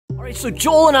All right, so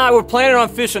Joel and I were planning on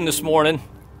fishing this morning,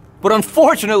 but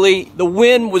unfortunately, the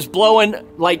wind was blowing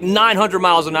like 900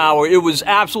 miles an hour. It was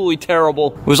absolutely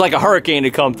terrible. It was like a hurricane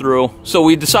to come through. So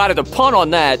we decided to punt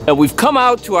on that, and we've come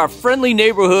out to our friendly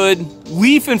neighborhood,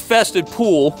 leaf-infested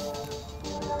pool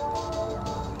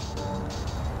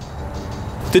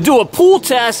to do a pool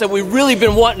test that we've really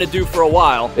been wanting to do for a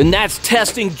while, and that's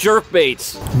testing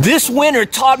jerkbaits. This winter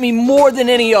taught me more than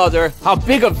any other how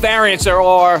big a variance there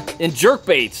are in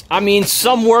jerkbaits. I mean,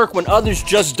 some work when others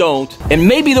just don't, and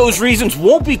maybe those reasons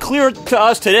won't be clear to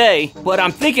us today, but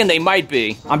I'm thinking they might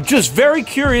be. I'm just very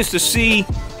curious to see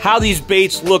how these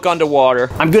baits look underwater.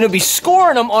 I'm gonna be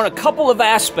scoring them on a couple of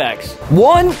aspects.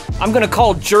 One, I'm gonna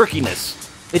call jerkiness.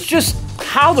 It's just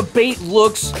how the bait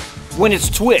looks when it's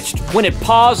twitched, when it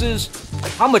pauses,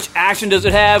 how much action does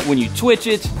it have when you twitch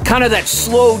it, kind of that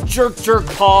slow jerk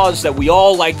pause that we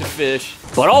all like to fish.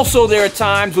 But also there are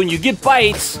times when you get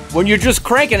bites when you're just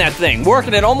cranking that thing,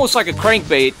 working it almost like a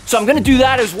crankbait. So I'm gonna do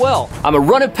that as well. I'm gonna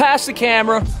run it past the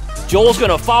camera, Joel's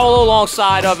gonna follow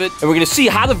alongside of it, and we're gonna see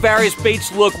how the various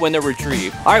baits look when they're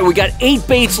retrieved. All right, we got 8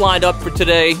 baits lined up for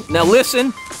today. Now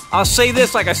listen, I'll say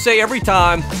this like I say every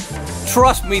time,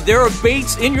 trust me, there are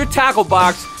baits in your tackle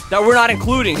box that we're not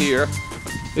including here.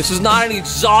 This is not an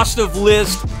exhaustive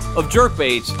list of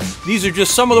jerkbaits. These are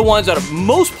just some of the ones that are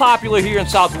most popular here in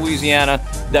South Louisiana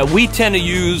that we tend to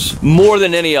use more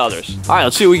than any others. All right,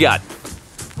 let's see what we got.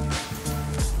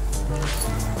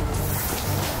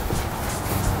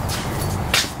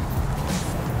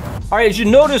 All right, as you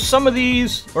notice, some of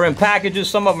these are in packages,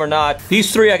 some of them are not.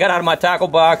 These 3 I got out of my tackle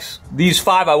box. These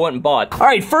 5 I went and bought. All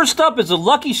right, first up is the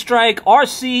Lucky Strike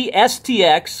RC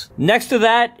STX. Next to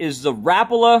that is the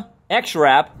Rapala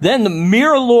X-Wrap. Then the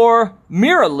Miralure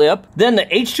Mira Lip. Then the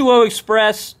H2O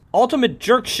Express Ultimate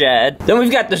Jerk Shad. Then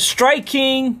we've got the Strike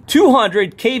King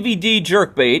 200 KVD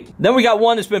Jerkbait. Then we got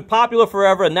one that's been popular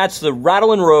forever, and that's the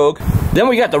Rattlin' Rogue. Then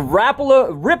we got the Rapala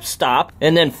Rip Stop.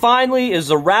 And then finally is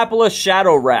the Rapala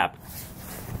Shadow Wrap.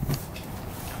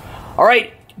 All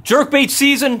right, jerkbait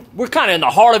season, we're kind of in the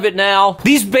heart of it now.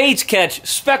 These baits catch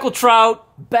speckled trout,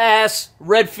 bass,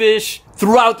 redfish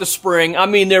throughout the spring. I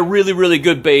mean, they're really, really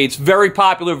good baits. Very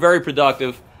popular, very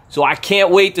productive. So I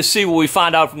can't wait to see what we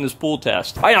find out from this pool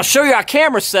test. All right, I'll show you our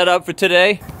camera setup for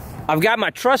today. I've got my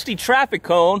trusty traffic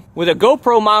cone with a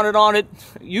GoPro mounted on it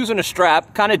using a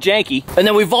strap, kind of janky. And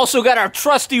then we've also got our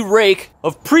trusty rake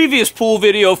of previous pool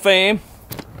video fame.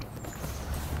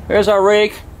 There's our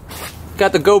rake.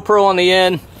 Got the GoPro on the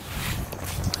end.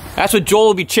 That's what Joel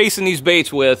will be chasing these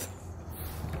baits with.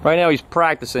 Right now he's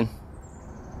practicing.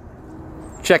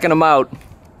 Checking them out.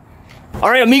 All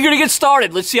right, I'm eager to get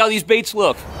started. Let's see how these baits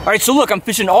look. All right, so look, I'm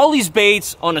fishing all these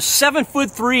baits on a 7-foot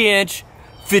 3-inch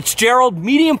Fitzgerald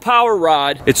medium power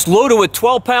rod. It's loaded with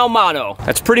 12-pound mono.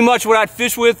 That's pretty much what I'd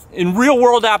fish with in real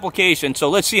world application. So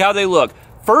let's see how they look.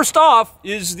 First off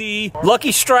is the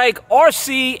Lucky Strike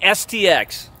RC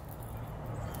STX.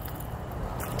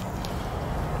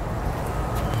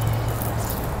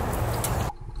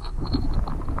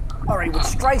 All right, what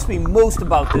strikes me most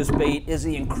about this bait is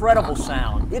the incredible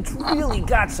sound. It's really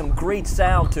got some great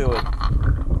sound to it.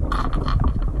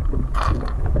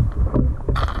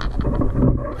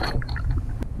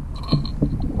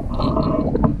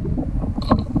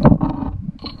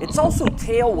 It's also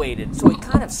tail weighted, so it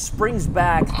kind of springs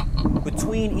back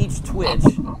between each twitch.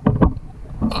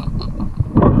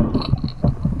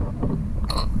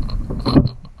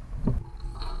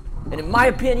 And in my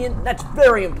opinion, that's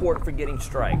very important for getting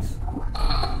strikes.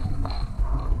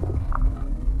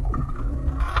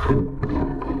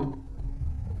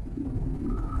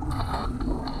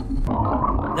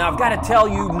 Now I've got to tell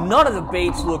you, none of the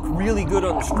baits look really good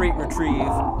on the straight retrieve,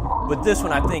 but this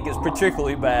one I think is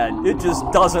particularly bad. It just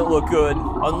doesn't look good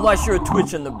unless you're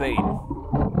twitching the bait.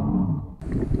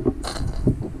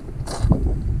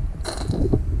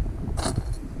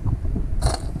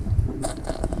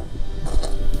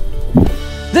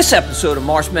 This episode of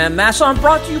Marsh Man Masson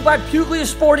brought to you by Puglia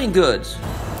Sporting Goods.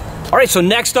 All right, so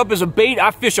next up is a bait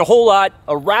I fish a whole lot,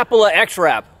 a Rapala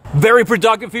X-Wrap. Very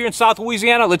productive here in South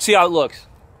Louisiana. Let's see how it looks.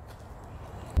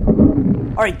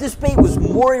 All right, this bait was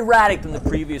more erratic than the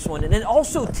previous one, and it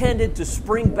also tended to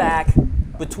spring back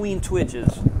between twitches.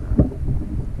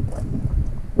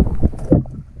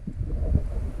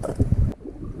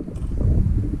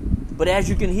 But as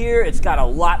you can hear, it's got a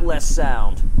lot less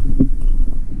sound.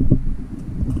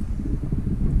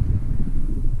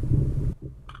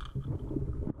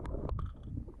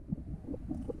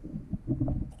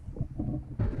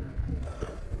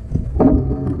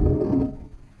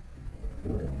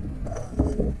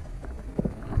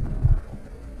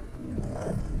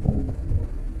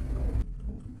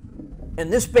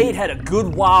 And this bait had a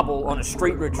good wobble on a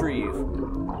straight retrieve.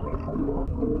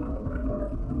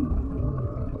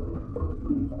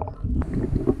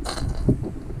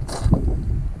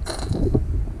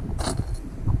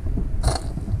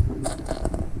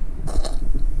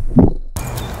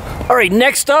 All right,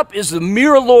 next up is the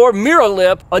Mirror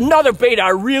Lip, another bait I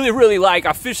really like.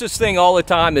 I fish this thing all the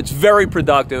time. It's very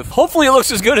productive. Hopefully it looks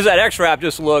as good as that X-Rap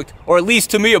just looked, or at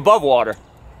least to me above water.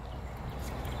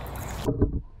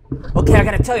 Okay, I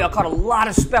gotta tell you, I caught a lot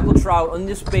of speckled trout on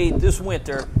this bait this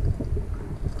winter,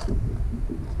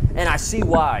 and I see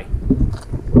why.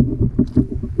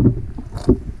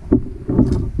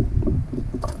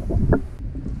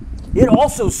 It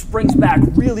also springs back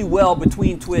really well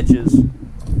between twitches.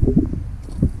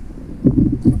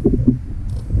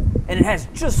 And it has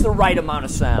just the right amount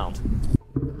of sound.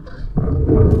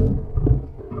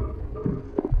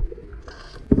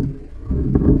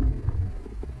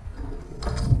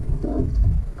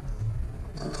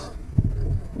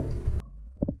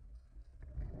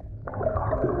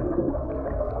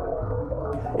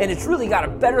 And it's really got a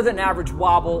better than average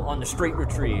wobble on the straight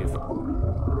retrieve.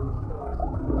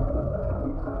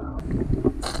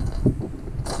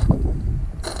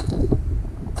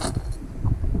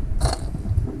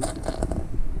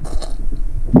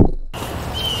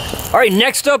 All right,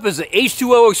 next up is the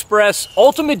H2O Express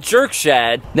Ultimate Jerk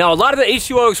Shad. Now, a lot of the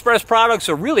H2O Express products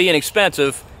are really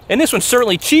inexpensive, and this one's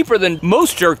certainly cheaper than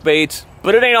most jerk baits,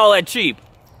 but it ain't all that cheap.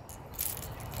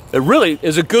 It really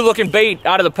is a good looking bait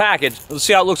out of the package. Let's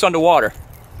see how it looks underwater.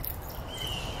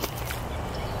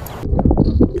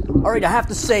 All right, I have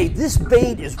to say, this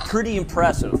bait is pretty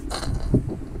impressive.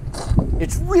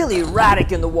 It's really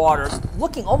erratic in the water,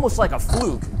 looking almost like a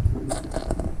fluke.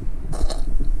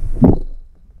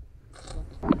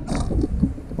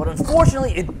 But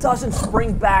unfortunately, it doesn't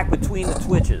spring back between the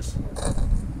twitches.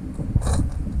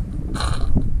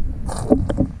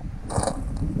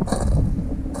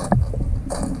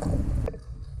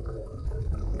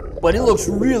 But it looks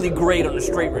really great on the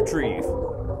straight retrieve.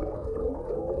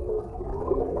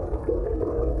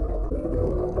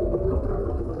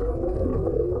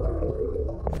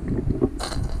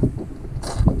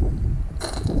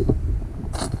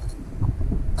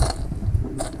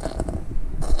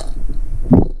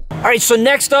 All right, so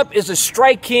next up is the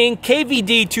Strike King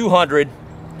KVD 200.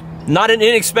 Not an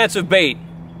inexpensive bait,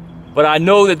 but I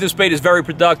know that this bait is very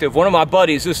productive. One of my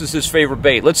buddies, this is his favorite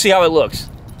bait. Let's see how it looks.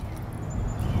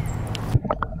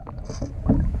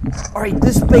 All right,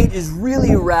 this bait is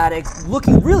really erratic,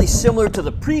 looking really similar to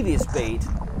the previous bait.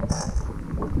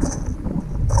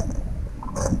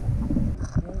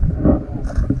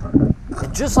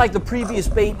 And just like the previous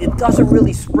bait, it doesn't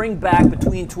really spring back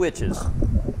between twitches.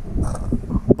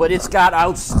 But it's got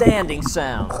outstanding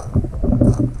sound.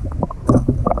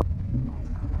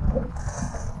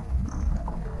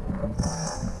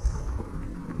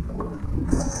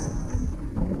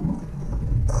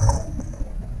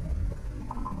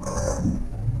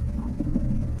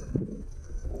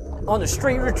 On the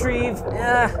straight retrieve,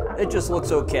 it just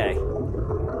looks okay.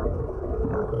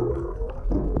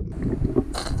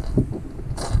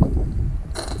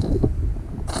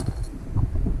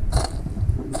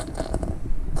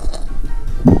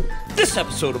 This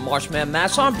episode of Marsh Man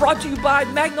Masson brought to you by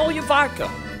Magnolia Vodka,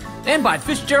 and by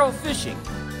Fitzgerald Fishing,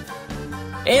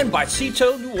 and by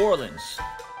Cito New Orleans,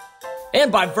 and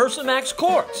by Versamax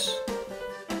Corks,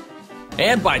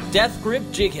 and by Death Grip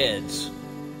Jig Heads.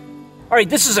 All right,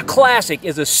 this is a classic.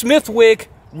 It's a Smithwick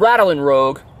Rattling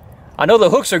Rogue. I know the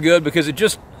hooks are good because it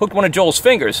just hooked one of Joel's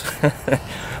fingers.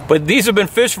 But these have been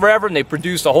fished forever and they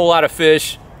produced a whole lot of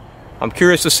fish. I'm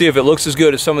curious to see if it looks as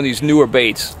good as some of these newer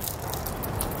baits.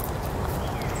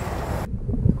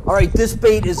 All right, this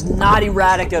bait is not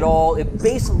erratic at all. It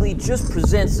basically just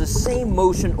presents the same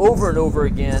motion over and over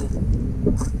again.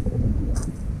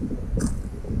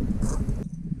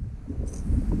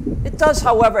 It does,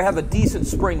 however, have a decent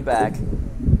spring back.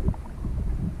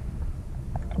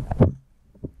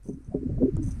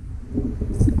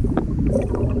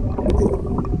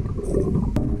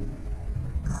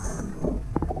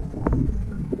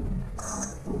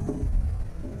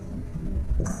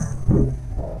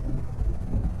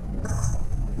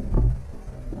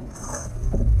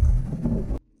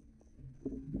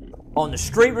 On the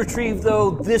straight retrieve, though,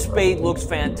 this bait looks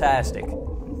fantastic.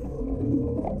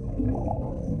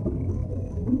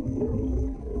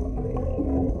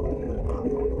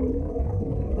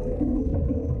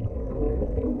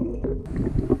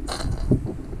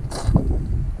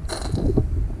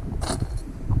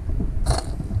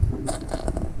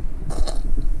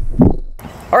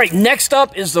 All right, next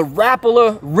up is the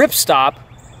Rapala Ripstop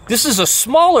This is a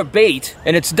smaller bait,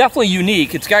 and it's definitely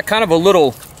unique. It's got kind of a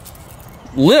little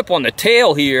lip on the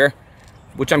tail here,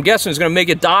 which I'm guessing is going to make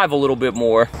it dive a little bit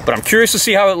more, but I'm curious to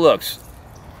see how it looks.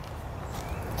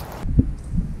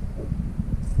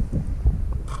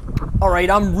 All right,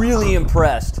 I'm really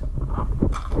impressed.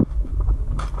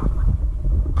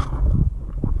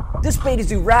 This bait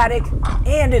is erratic,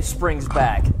 and it springs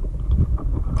back.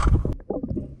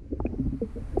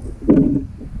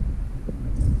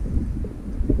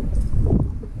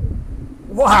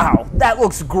 Wow, that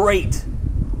looks great.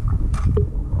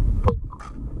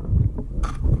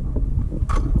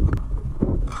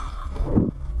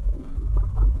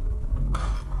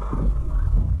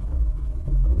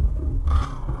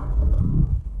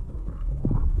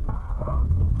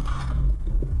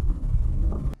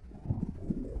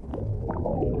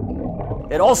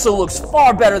 It also looks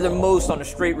far better than most on a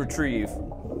straight retrieve.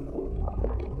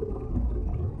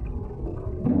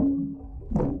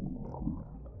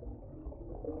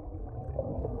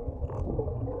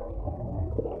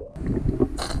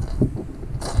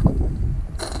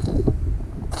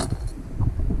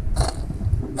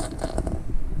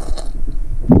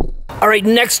 All right,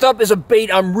 next up is a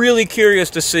bait I'm really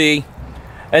curious to see,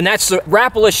 and that's the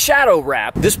Rapala Shadow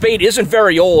Wrap. This bait isn't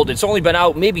very old. It's only been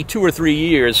out maybe 2 or 3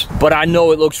 years, but I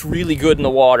know it looks really good in the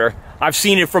water. I've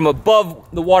seen it from above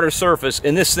the water surface,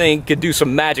 and this thing could do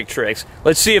some magic tricks.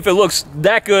 Let's see if it looks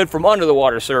that good from under the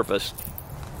water surface.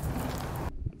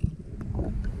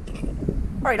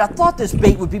 All right, I thought this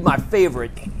bait would be my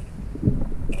favorite.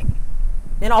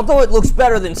 And although it looks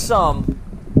better than some,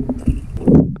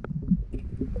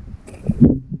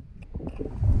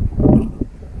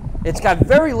 it's got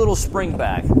very little spring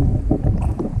back.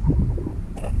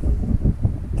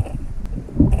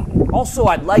 Also,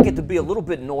 I'd like it to be a little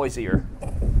bit noisier.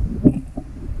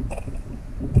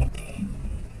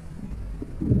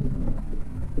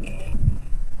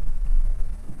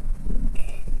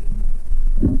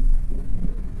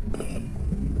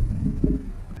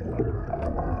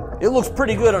 It looks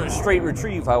pretty good on a straight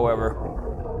retrieve, however.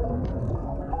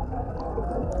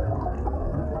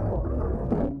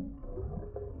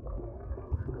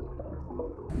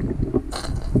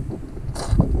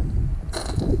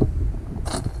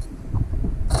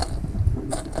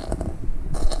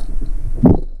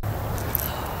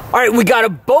 All right, we got a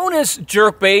bonus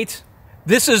jerkbait.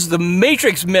 This is the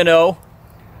Matrix Minnow.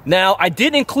 Now, I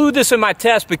didn't include this in my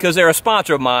test because they're a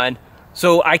sponsor of mine,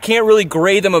 so I can't really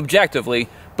grade them objectively,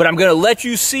 but I'm gonna let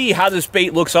you see how this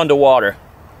bait looks underwater.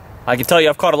 I can tell you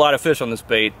I've caught a lot of fish on this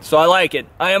bait, so I like it.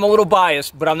 I am a little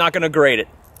biased, but I'm not gonna grade it.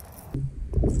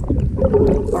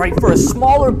 All right, for a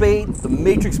smaller bait, the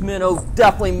Matrix Minnow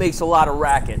definitely makes a lot of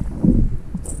racket.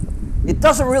 It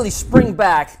doesn't really spring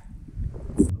back,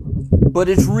 but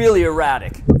it's really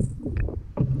erratic.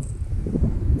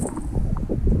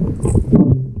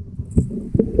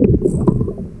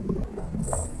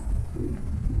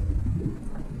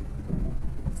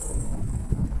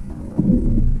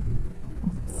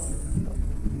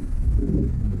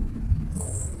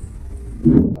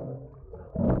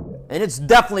 And it's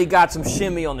definitely got some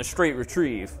shimmy on the straight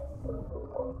retrieve.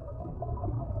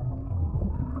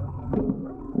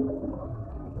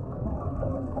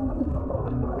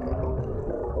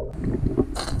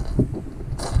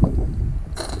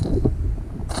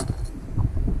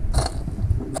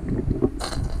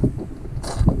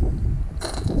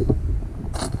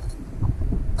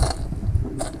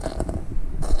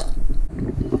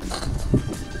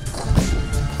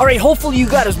 All right, hopefully you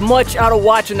got as much out of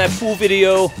watching that pool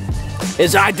video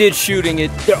as I did shooting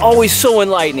it. They're always so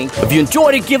enlightening. If you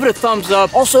enjoyed it, give it a thumbs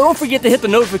up. Also, don't forget to hit the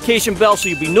notification bell so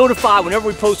you'll be notified whenever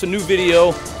we post a new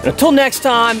video. And until next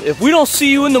time, if we don't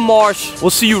see you in the marsh,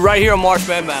 we'll see you right here on Marsh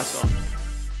Man Masson.